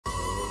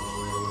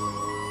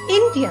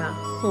India,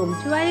 home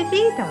to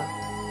Ayurveda,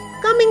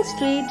 coming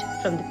straight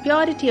from the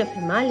purity of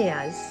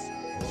Himalayas.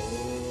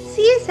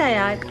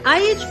 CSIR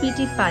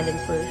IHBT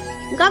Palampur,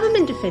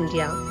 Government of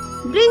India,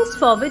 brings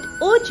forward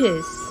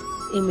OJAS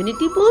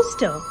Immunity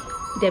Booster,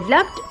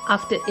 developed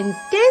after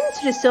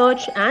intense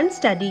research and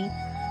study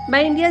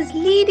by India's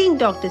leading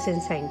doctors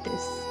and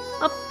scientists.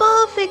 A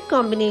perfect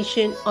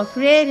combination of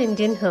rare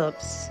Indian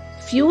herbs,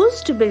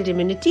 fused to build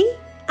immunity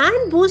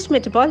and boost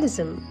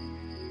metabolism.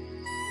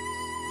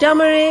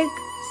 Turmeric,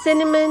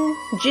 cinnamon,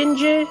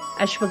 ginger,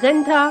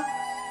 ashwagandha,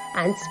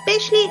 and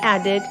specially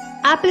added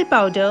apple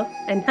powder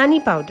and honey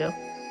powder,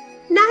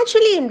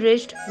 naturally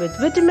enriched with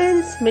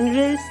vitamins,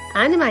 minerals,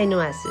 and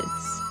amino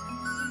acids.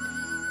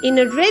 In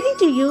a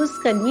ready-to-use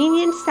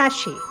convenient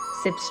sachet,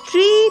 sip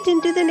straight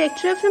into the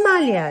nectar of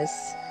Himalayas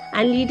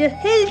and lead a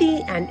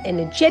healthy and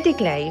energetic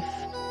life.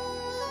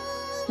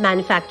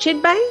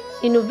 Manufactured by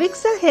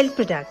Innovixa Health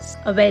Products,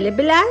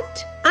 available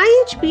at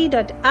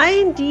ihb.ind.in,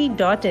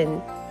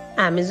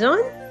 Amazon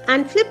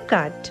and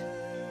Flipkart.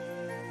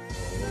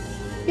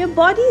 Your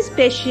body is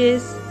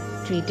precious,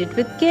 treat it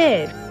with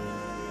care.